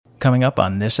coming up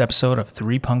on this episode of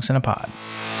Three Punks in a Pod.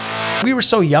 We were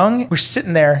so young, we're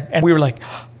sitting there and we were like,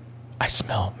 I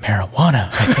smell marijuana,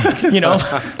 I think, you know?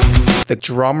 The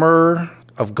drummer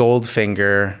of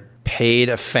Goldfinger paid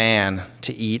a fan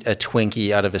to eat a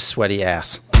Twinkie out of his sweaty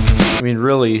ass. I mean,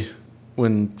 really,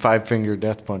 when Five Finger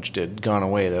Death Punch did Gone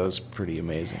Away, that was pretty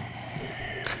amazing.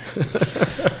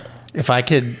 If I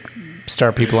could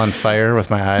start people on fire with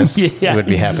my eyes, Yeah, it would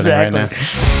be happening exactly. right now.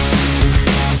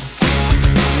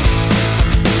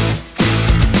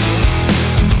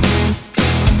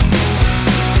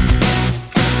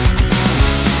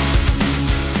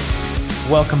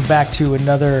 Welcome back to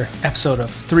another episode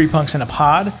of Three Punks in a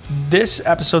Pod. This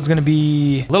episode's going to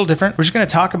be a little different. We're just going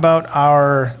to talk about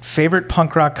our favorite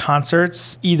punk rock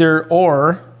concerts, either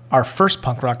or our first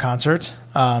punk rock concert.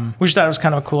 We just thought it was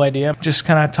kind of a cool idea. Just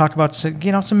kind of talk about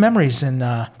some memories and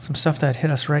some stuff that hit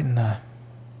us right in the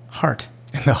heart.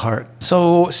 In the heart.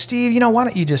 So, Steve, why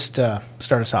don't you just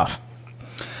start us off?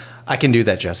 I can do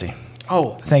that, Jesse.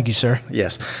 Oh, thank you, sir.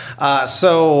 Yes.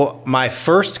 So my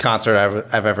first concert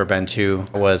I've ever been to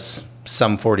was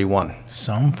Sum 41.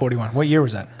 Sum 41. What year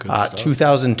was that?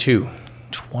 2002.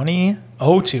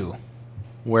 2002.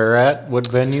 Where at? What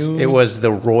venue? It was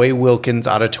the Roy Wilkins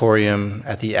Auditorium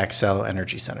at the XL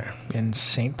Energy Center. In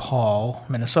St. Paul,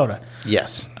 Minnesota.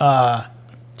 Yes.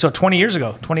 So 20 years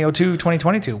ago, 2002,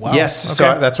 2022. Wow. Yes. Okay.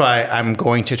 So that's why I'm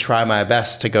going to try my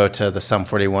best to go to the Sum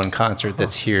 41 concert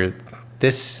that's here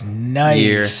this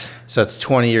year. So it's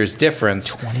 20 years difference.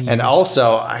 20 years. And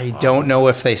also, I don't know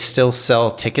if they still sell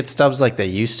ticket stubs like they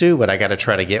used to, but I got to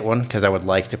try to get one because I would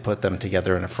like to put them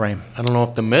together in a frame. I don't know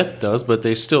if the Myth does, but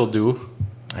they still do.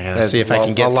 I got to see if I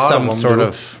can get a lot some of them sort do.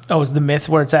 of... Oh, is the Myth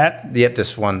where it's at? Yep,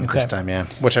 this one Okay. this time, yeah.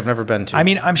 Which I've never been to. I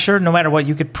mean, I'm sure no matter what,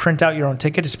 you could print out your own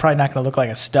ticket. It's probably not going to look like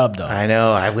a stub, though. I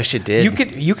know. I wish it did.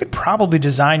 You could probably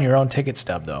design your own ticket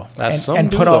stub, though, That's and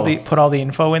do, put though. all the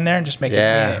info in there and just make it.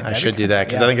 Yeah, I that'd should be do that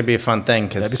because cool. I think it'd be a fun thing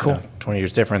because That'd be cool. 20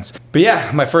 years difference. But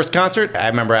yeah, my first concert, I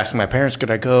remember asking my parents, could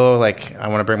I go? Like, I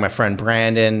want to bring my friend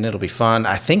Brandon. It'll be fun.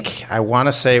 I want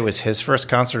to say it was his first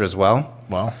concert as well.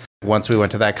 Well, Once we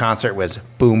went to that concert, it was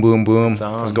boom, boom, boom. It's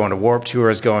on. I was going to Warped Tour, I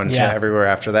was going Yeah. to everywhere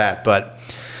after that. But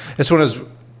this one was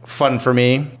fun for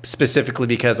me, specifically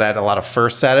because I had a lot of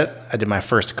firsts at it. I did my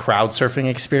first crowd surfing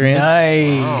experience.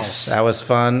 nice. That was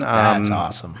fun. That's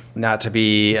awesome. Not to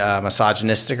be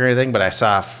misogynistic or anything, but I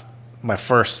saw my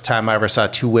first time I ever saw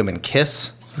two women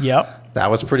kiss. Yep. That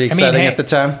was pretty mean, exciting hey, at the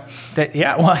time.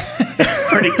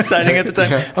 Pretty exciting at the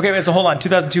time. Okay, wait, so hold on.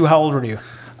 2002. How old were you?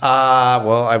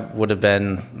 Well, I would have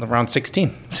been around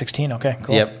 16. 16. Okay,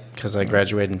 cool. Yep, because I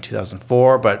graduated in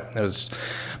 2004. But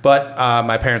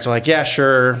my parents were like, "Yeah,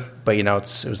 sure," but it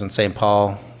was in St.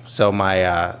 Paul. So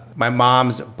my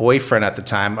mom's boyfriend at the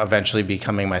time, eventually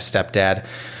becoming my stepdad,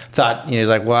 thought he was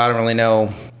like, "Well, I don't really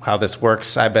know how this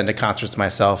works. I've been to concerts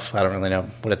myself. I don't really know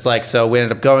what it's like." So we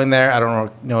ended up going there. I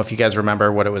don't know if you guys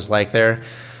remember what it was like there,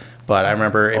 but I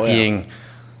remember it being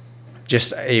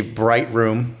just a bright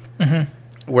room. Mm-hmm.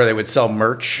 Where they would sell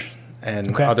merch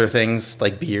and Okay. other things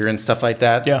like beer and stuff like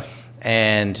that. Yeah.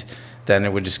 And then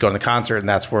it would just go to the concert, and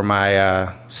that's where my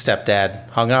stepdad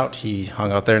hung out. He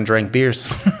hung out there and drank beers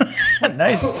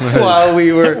Nice. while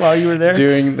you were there?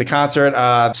 doing the concert.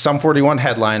 Sum 41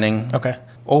 headlining. Okay.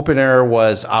 Opener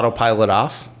was Autopilot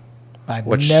Off. I've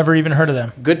Which- never even heard of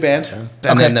them. Good band. And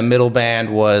Okay. then the middle band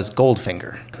was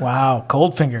Goldfinger. Wow,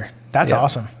 Goldfinger. That's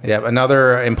awesome. Yeah,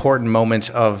 another important moment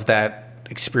of that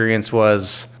experience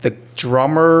was the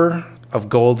drummer of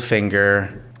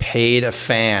Goldfinger paid a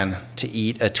fan to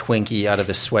eat a Twinkie out of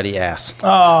his sweaty ass.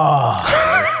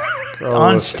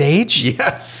 On stage?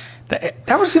 Yes.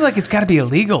 That would seem like it's got to be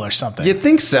illegal or something. You'd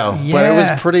think so, but Yeah.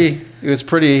 it was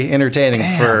pretty entertaining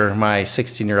Damn. for my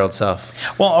 16-year-old self.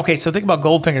 Well, okay, so think about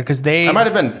Goldfinger because I might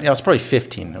have been, I was probably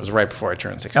 15. It was right before I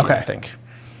turned 16, Okay. I think.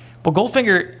 Well,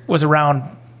 Goldfinger was around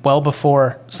well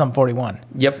before Sum 41.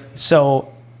 Yep. So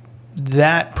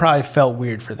that probably felt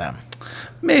weird for them.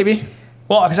 Maybe.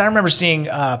 Well, because I remember seeing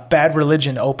Bad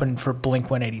Religion open for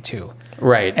Blink-182.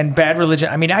 Right. And Bad Religion,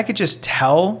 I mean, I could just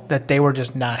tell that they were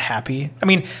just not happy. I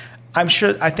mean, I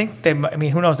think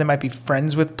who knows, they might be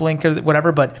friends with Blink or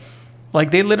whatever, but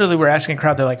like they literally were asking a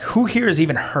crowd, they're like, who here has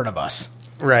even heard of us?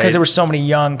 Right. Because there were so many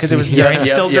young, because it was Yeah,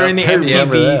 during the Remember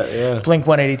MTV that, yeah.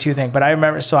 Blink-182 thing. But I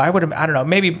remember, so I would have, I don't know,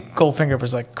 maybe Goldfinger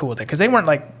was like cool with it because they weren't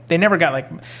like, they never got like,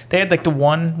 they had like the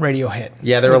one radio hit.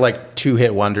 Yeah, there were like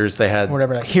 2-hit wonders they had.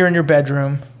 Whatever, like Here in Your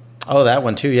Bedroom. Oh, that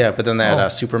one too, yeah. But then they had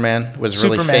Superman was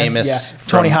really famous. Yeah.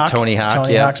 From Tony Hawk,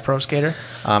 yeah. Hawk's Pro Skater.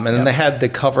 And then they had the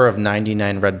cover of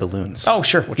 99 Red Balloons. Oh,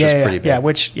 sure. Which was pretty big.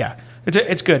 Yeah,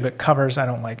 It's good, but covers I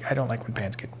don't like. I don't like when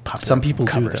bands get popular. Some people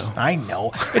from do, covers. though. I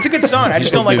know it's a good song. I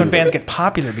just don't like when bands get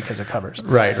popular because of covers.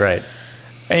 Right.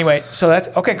 Anyway, so that's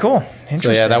okay. Cool.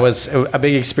 Interesting. So yeah, that was a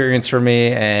big experience for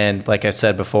me, and like I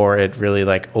said before, it really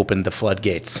like opened the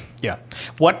floodgates. Yeah.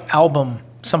 What album?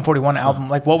 Sum 41 album.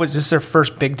 Like, what was this? Their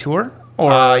first big tour? Or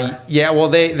Yeah, well,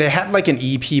 they had like an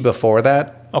EP before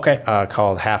that. Okay.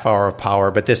 Called Half Hour of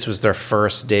Power, but this was their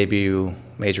first debut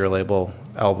major label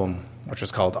album, which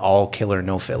was called All Killer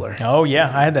No Filler. Oh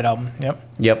yeah, I had that album.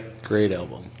 Yep. Great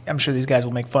album. I'm sure these guys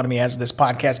will make fun of me as this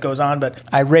podcast goes on, but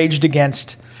I raged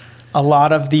against a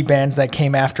lot of the bands that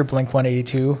came after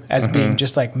Blink-182 as being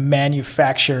just like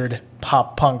manufactured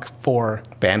pop punk for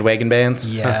Bandwagon bands.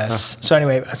 yes. So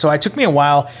anyway, it took me a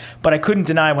while, but I couldn't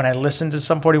deny when I listened to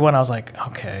Sum 41, I was like,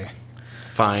 okay,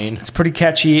 Fine. it's pretty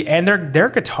catchy, and their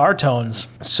guitar tones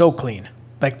so clean,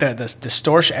 like the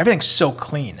distortion, everything's so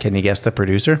clean. Can you guess the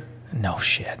producer? No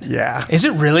shit. Yeah. Is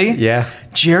it really? Yeah.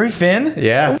 Jerry Finn?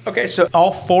 Yeah. Okay, so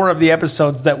all 4 of the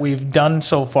episodes that we've done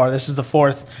so far, this is the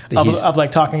 4th He's- of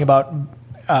like talking about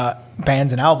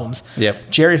bands and albums. Yep.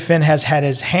 Jerry Finn has had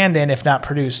his hand in, if not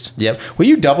produced. Yep. Will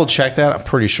you double check that? I'm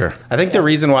pretty sure. I think the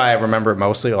reason why I remember it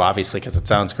mostly, well, obviously because it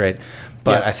sounds great,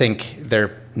 but Yeah. I think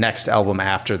their next album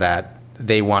after that,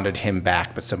 they wanted him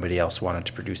back, but somebody else wanted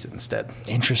to produce it instead.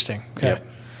 Interesting. Okay. Yep.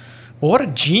 Well, what a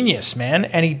genius, man.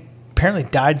 And he apparently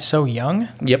died so young.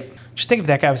 Yep. Just think if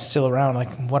that guy was still around, like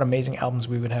what amazing albums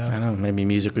we would have. I don't know. Maybe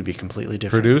music would be completely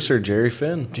different. Producer Jerry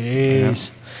Finn.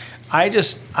 Jeez.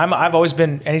 I've always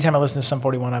been, anytime I listen to Sum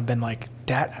 41, I've been like,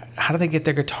 that, how do they get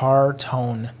their guitar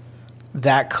tone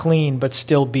that clean but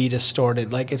still be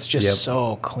distorted? Like, it's just Yep.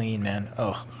 so clean, man.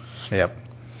 Oh, Yep.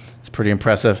 It's pretty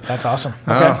impressive. that's awesome.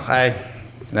 I Okay. don't know.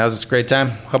 That was a great time.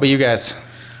 How about you guys?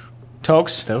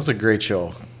 Tokes? That was a great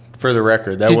show. For the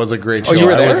record, that was a great show. you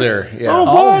were I was there? there. Yeah.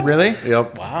 Oh, really?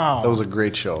 Yep. Wow. That was a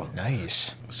great show.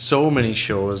 Nice. So many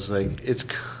shows. Like, it's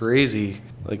crazy.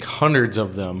 Like, hundreds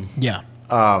of them. Yeah.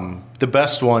 The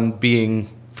best one being,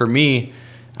 for me,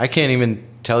 I can't even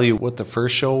tell you what the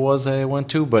first show was I went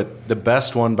to, but the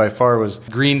best one by far was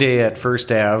Green Day at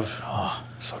First Ave. Oh,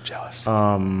 so jealous.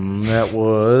 That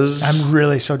was... I'm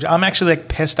really so I'm actually like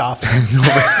pissed off.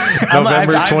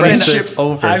 November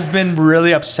 26th. I've been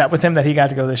really upset with him that he got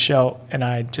to go to this show and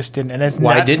I just didn't. And it's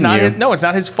Why not, didn't it's not you? it's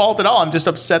not his fault at all. I'm just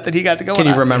upset that he got to go. Can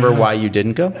you remember why you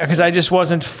didn't go? Because I just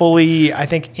wasn't fully, I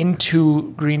think,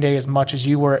 into Green Day as much as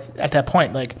you were at that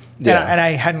point. Like, Yeah. and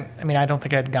I hadn't. I mean, I don't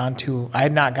think I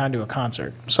had not gone to a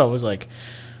concert. So it was like,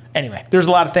 anyway, there's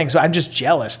a lot of things. So I'm just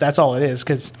jealous. That's all it is.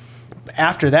 Because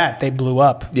after that, they blew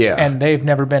up. Yeah. And they've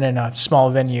never been in a small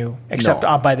venue except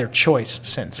No. by their choice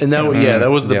since. And that,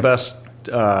 that was the Yep. best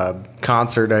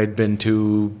concert I'd been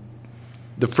to.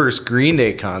 The first Green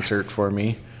Day concert for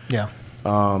me. Yeah.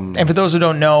 And for those who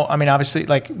don't know, I mean, obviously,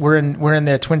 like we're in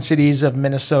the Twin Cities of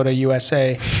Minnesota,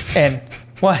 USA, and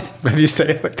what? Why do you say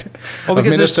it like that? Well, Of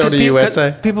because Minnesota,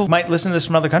 USA? people might listen to this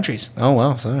from other countries. Oh,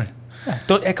 wow. Sorry. Yeah.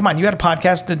 Hey, come on, you had a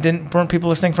podcast that weren't people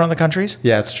listening from other countries?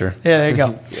 Yeah, it's true. Yeah, there you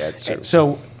go. Yeah, it's true.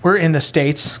 So we're in the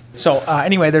States. So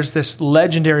anyway, there's this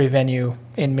legendary venue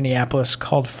in Minneapolis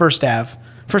called First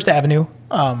Avenue.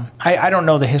 I don't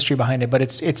know the history behind it, but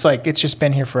it's just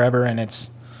been here forever, and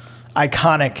it's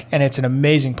iconic, and it's an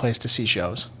amazing place to see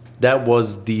shows. That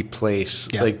was the place.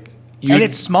 Yeah. Like, And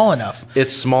it's small enough.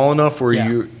 It's small enough where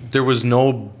Yeah. there was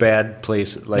no bad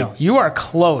place. Like, No, you are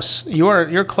close.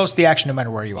 You're close to the action no matter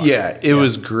where you are. yeah, it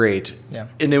was great. Yeah.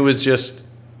 And it was just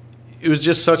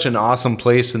such an awesome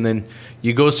place. And then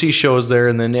you go see shows there,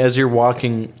 and then as you're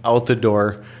walking out the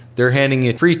door, they're handing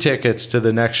you free tickets to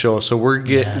the next show. So we're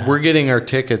getting our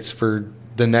tickets for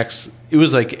the next. It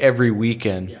was like every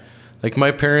weekend. Like,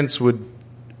 my parents would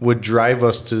drive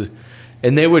us to,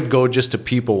 and they would go just to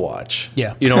people watch.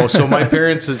 Yeah. You know, so my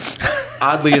parents,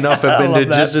 oddly enough, have been I to love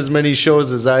that. just as many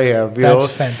shows as I have. You That's know?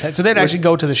 fantastic. So they'd actually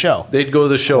go to the show. They'd go to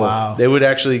the show. Wow. They would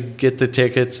actually get the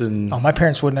tickets and Oh, my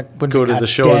parents wouldn't go have to got the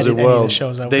shows dead as at any well. of the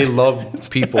shows I They was- love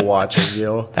people watching, you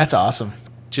know. That's awesome.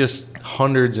 Just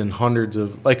hundreds and hundreds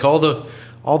of, like, all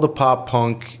the pop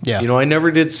punk. Yeah. You know, I never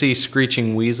did see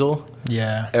Screeching Weasel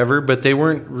Yeah. ever, but they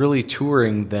weren't really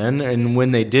touring then, and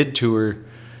when they did tour,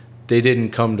 they didn't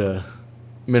come to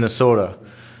Minnesota.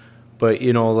 But,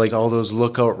 you know, like all those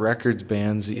Lookout Records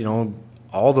bands, you know,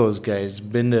 all those guys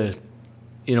been to,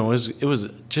 you know, it was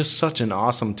just such an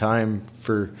awesome time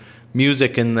for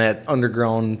music and that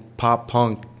underground pop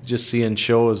punk, just seeing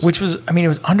shows. Which was, I mean, it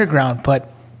was underground,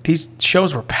 but these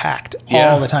shows were packed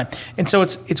Yeah. all the time. And so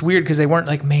it's weird because they weren't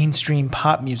like mainstream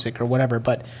pop music or whatever,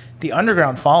 but the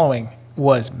underground following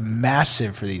was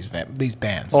massive for these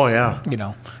bands. Oh, yeah. You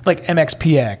know, like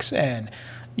MXPX and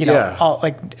you know, Yeah. all,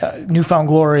 like Newfound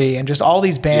Glory and just all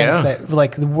these bands Yeah. that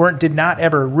like did not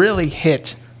ever really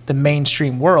hit the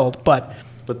mainstream world, but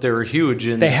But they were huge.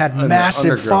 they had in the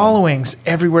massive underground. followings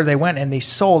everywhere they went, and these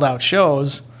sold out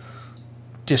shows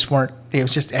just weren't. It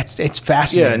was just it's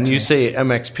fascinating. Yeah, and to you me. say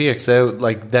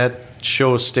MXPX, that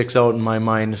show sticks out in my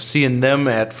mind. Seeing them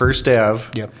at First Ave,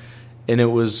 Yep. and it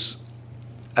was,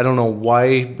 I don't know why,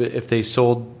 if they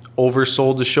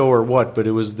oversold the show or what, but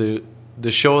it was the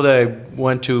show that I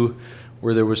went to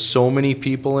where there was so many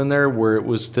people in there where it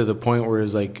was to the point where it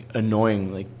was like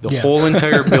annoying, like the Yeah. whole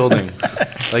entire building,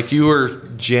 like you were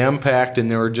jam packed and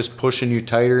they were just pushing you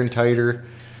tighter and tighter.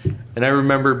 And I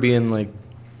remember being like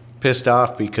pissed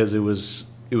off because it was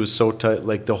so tight,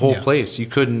 like the whole Yeah. place, you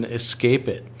couldn't escape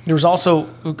it. There was also,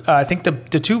 I think the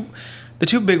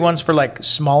two big ones for like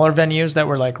smaller venues that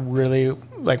were like really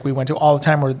like we went to all the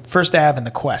time were First Ave and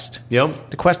the Quest. Yep.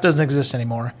 The Quest doesn't exist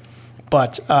anymore,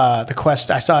 but the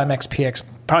Quest, I saw MXPX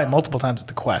probably multiple times at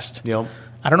the Quest. Yep.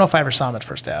 I don't know if I ever saw them at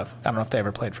First Ave. I don't know if they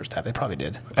ever played First Ave. They probably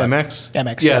did. But MX?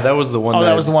 MX. Yeah, that was the one. Oh,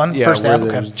 that was the one? Yeah, First where Ave, it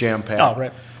okay. was jam packed. Oh,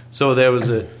 right. So that was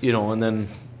it, and then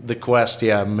the Quest.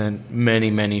 Yeah,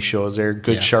 many shows there.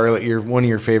 Good Yeah. Charlotte. You're one of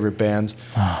your favorite bands.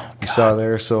 You saw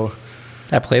there. So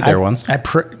I played there once. What?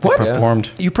 Performed.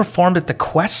 You performed at the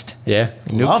Quest? Yeah.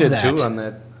 Love Nuke did that. too on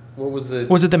that. What was the?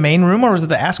 Was it the main room or was it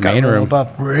the Ascot Main room.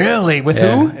 above? Really? With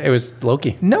Yeah, who? it was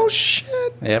Loki. No shit.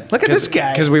 Yep. Look at this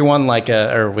guy. Because we won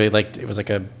it was like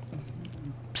a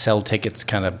sell tickets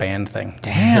kind of band thing.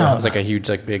 Damn. It was like a huge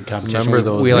big competition. Remember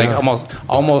those, We like yeah.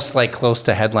 almost like close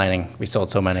to headlining. We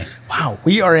sold so many. Wow,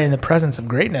 we are in the presence of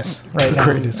greatness right now.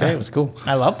 Yeah, it was cool.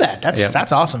 I love that. Yeah.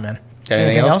 That's awesome, man. Got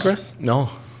anything else, Chris? No,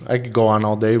 I could go on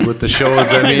all day with the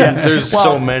shows. I mean, there's Well,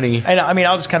 so many. I mean,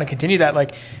 I'll just kind of continue that.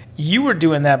 Like, you were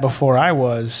doing that before I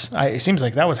was. It seems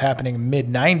like that was happening mid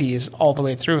 '90s all the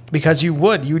way through. Because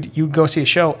you'd go see a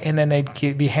show and then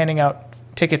they'd be handing out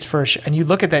tickets for a show, and you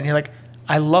look at that and you're like,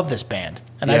 I love this band,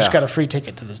 and I just Yeah. got a free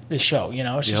ticket to this show. You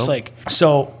know, it's just Yep. like.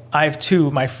 So I have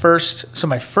two. My first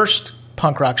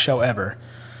punk rock show ever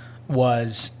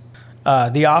was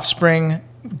The Offspring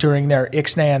during their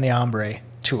Ixnay and the Hombre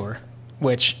tour,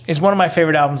 which is one of my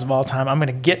favorite albums of all time. I'm going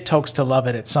to get Tokes to love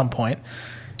it at some point.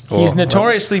 He's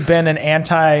notoriously been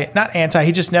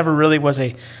he just never really was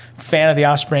a fan of The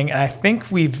Offspring. And I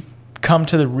think we've come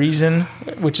to the reason,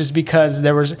 which is because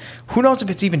there was, who knows if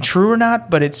it's even true or not,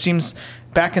 but it seems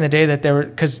back in the day that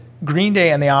because Green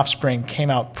Day and The Offspring came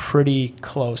out pretty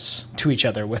close to each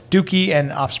other with Dookie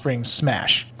and Offspring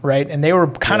Smash, right? And they were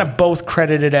kind of both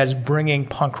credited as bringing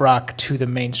punk rock to the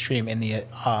mainstream in the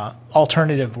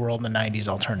alternative world in the 90s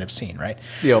alternative scene, right?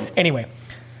 Yep. Anyway,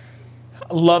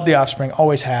 love The Offspring,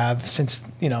 always have since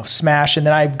Smash, and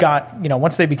then I've got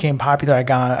once they became popular,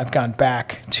 I've gone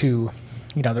back to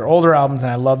their older albums,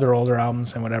 and I love their older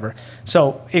albums and whatever.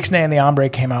 So Ixnay and the Hombre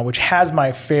came out, which has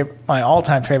my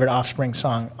all-time favorite Offspring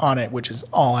song on it, which is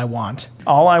All I Want.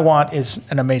 All I Want is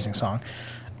an amazing song.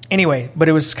 Anyway, but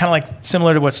it was kind of like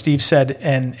similar to what Steve said,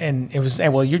 and it was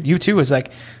you too. Was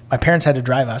like my parents had to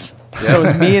drive us, so it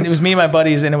was me and my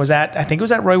buddies, and I think it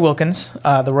was at Roy Wilkins,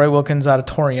 the Roy Wilkins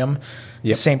Auditorium,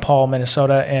 St. Paul,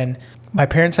 Minnesota, and my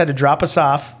parents had to drop us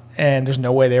off, and there's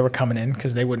no way they were coming in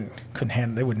because they would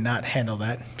not handle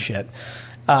that shit.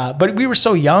 But we were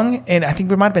so young, and I think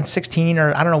we might have been 16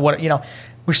 or I don't know what.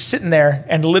 We're sitting there,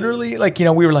 and literally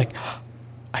we were like,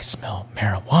 I smell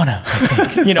marijuana, I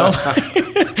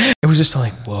think, It was just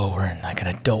like, whoa, we're in like an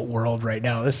adult world right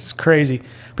now. This is crazy.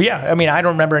 But yeah, I mean, I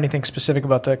don't remember anything specific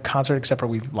about the concert except for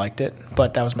we liked it.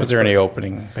 But that was Was there any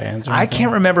opening bands? Or I anything?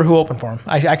 can't remember who opened for him.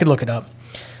 I could look it up.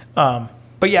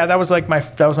 But yeah, that was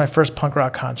my first punk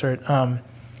rock concert.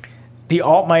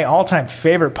 My all-time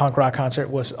favorite punk rock concert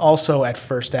was also at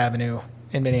First Avenue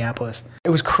in Minneapolis. It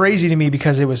was crazy to me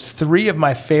because it was three of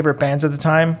my favorite bands at the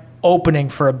time opening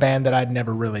for a band that I'd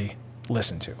never really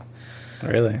listened to.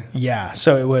 Really? Yeah,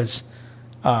 so it was,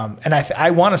 and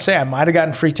I want to say I might have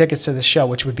gotten free tickets to this show,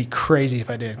 which would be crazy if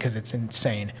I did because it's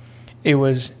insane. It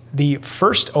was the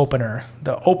first opener,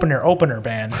 the opener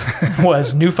band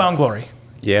was Newfound Glory.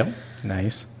 Yep.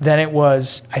 Nice. Then it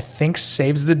was, I think,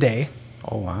 Saves the Day,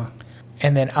 Oh, wow.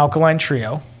 and then Alkaline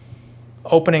Trio,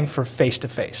 opening for Face to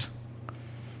Face.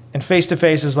 And Face to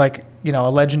Face is like,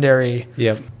 a legendary.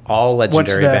 Yep. All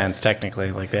legendary the- bands,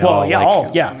 technically. Like they Well, all. yeah, like,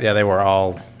 all, yeah. Yeah, they were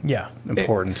all Yeah.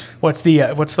 important. What's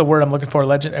the word I'm looking for?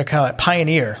 Legend, kind of like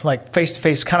pioneer, like Face to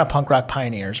Face, kind of punk rock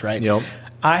pioneers, right? Yep.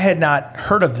 I had not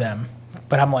heard of them,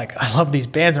 but I'm like, I love these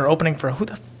bands. They're opening for who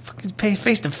the fuck is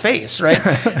Face to Face, right?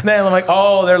 And then I'm like,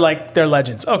 oh, they're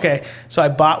legends. Okay, so I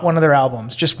bought one of their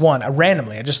albums, just one,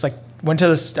 randomly. I just like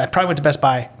I probably went to Best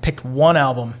Buy, picked one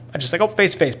album. I just like, oh,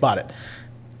 Face to Face, bought it.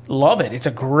 Love it. It's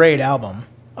a great album.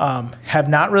 Have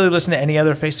not really listened to any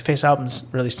other Face to Face albums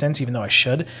really since, even though I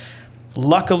should.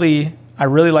 Luckily, I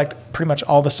really liked pretty much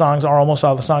all the songs, or almost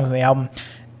all the songs on the album.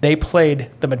 They played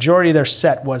the majority of their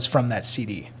set was from that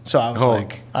CD. So I was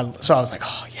like,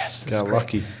 oh yes, this is great.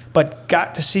 Lucky. But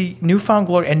got to see Newfound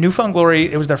Glory, and Newfound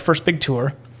Glory, it was their first big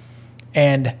tour,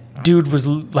 and dude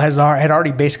had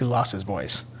already basically lost his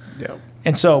voice. Yeah.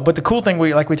 And so, but the cool thing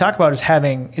we talk about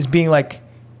is being like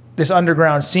this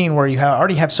underground scene where you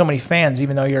already have so many fans,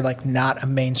 even though you're like not a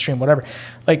mainstream whatever.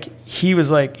 Like he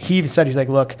even said, he's like,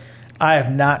 look, I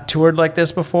have not toured like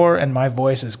this before, and my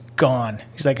voice is gone.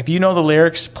 He's like, if you know the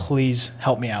lyrics, please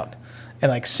help me out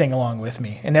and like sing along with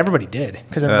me. And everybody did,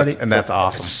 because that's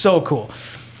awesome. So cool.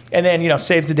 And then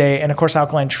Saves the Day, and of course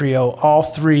Alkaline Trio. All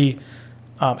three.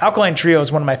 Alkaline Trio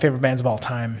is one of my favorite bands of all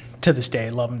time to this day.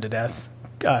 Love them to death.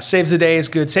 Saves the Day is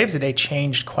good. Saves the Day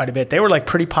changed quite a bit. They were like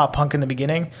pretty pop punk in the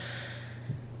beginning.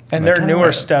 And their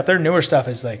newer stuff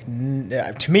is like,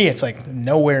 to me, it's like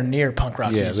nowhere near punk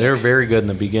rock music. They were very good in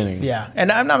the beginning. Yeah,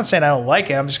 and I'm not saying I don't like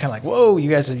it. I'm just kind of like, whoa, you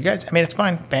guys. I mean, it's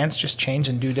fine. Bands just change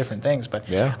and do different things,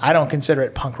 but I don't consider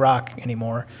it punk rock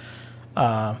anymore.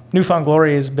 Newfound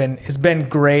Glory has been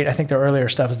great. I think their earlier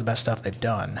stuff is the best stuff they've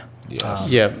done.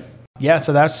 Yes. Yeah,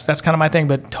 so that's kind of my thing.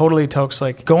 But totally, Tokes,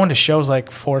 like going to shows like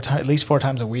at least 4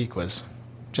 times a week was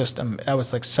just that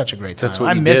was like such a great time. That's what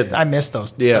I missed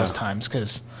those times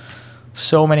because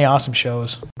so many awesome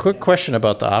shows. Quick question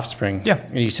about the Offspring. Yeah,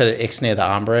 you said Ixnay the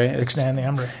Hombre. Ixnay and the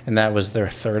Hombre, and that was their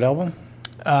third album.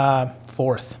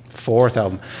 Fourth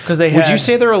album, because would you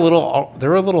say they're a little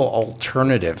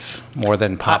alternative more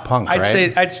than pop punk? I'd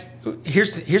say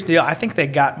here's the deal. I think they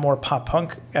got more pop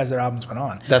punk as their albums went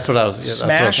on. That's what I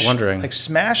was wondering. Like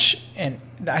Smash, and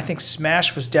I think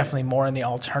Smash was definitely more in the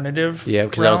alternative. Yeah,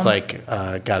 because that was like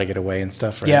Gotta Get Away and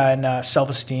stuff. Right? Yeah, and Self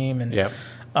Esteem, and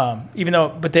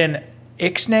but then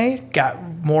Ixnay got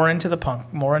more into the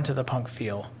punk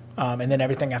feel, and then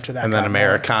everything after that, and then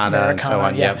Americana and so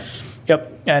on. Yep.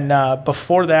 And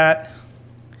before that,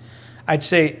 I'd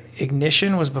say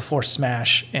Ignition was before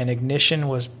Smash, and Ignition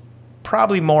was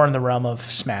probably more in the realm of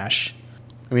Smash.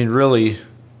 I mean, really,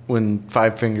 when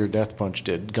Five Finger Death Punch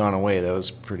did Gone Away, that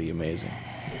was pretty amazing.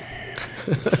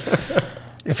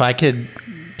 If I could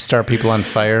start people on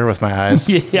fire with my eyes,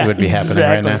 it would be happening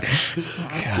right now.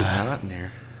 Hot in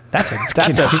there. That's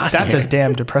a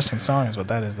damn depressing song, is what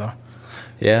that is, though.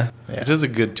 Yeah. It is a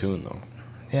good tune, though.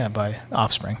 Yeah, by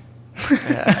Offspring. All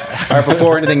right,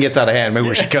 before anything gets out of hand, maybe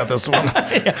we should cut this one.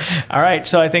 All right,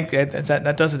 so I think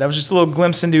that does it. That was just a little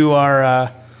glimpse into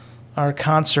our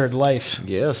concert life.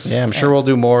 Yes. Yeah, I'm sure we'll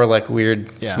do more like weird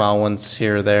small ones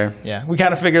here or there. Yeah, we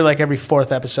kind of figure like every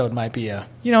 4th episode might be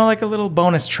like a little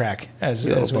bonus track, as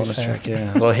we say. Track,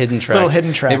 yeah. A little hidden track.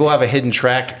 Maybe we'll have a hidden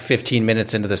track 15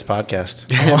 minutes into this podcast.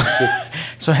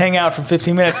 So hang out for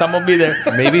 15 minutes. I'm gonna be there.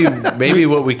 Maybe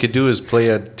what we could do is play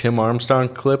a Tim Armstrong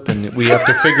clip, and we have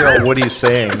to figure out what he's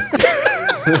saying.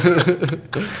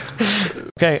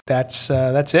 Okay, that's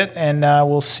it, and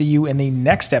we'll see you in the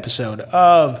next episode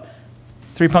of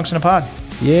 3 Punks in a Pod.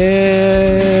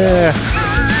 Yeah.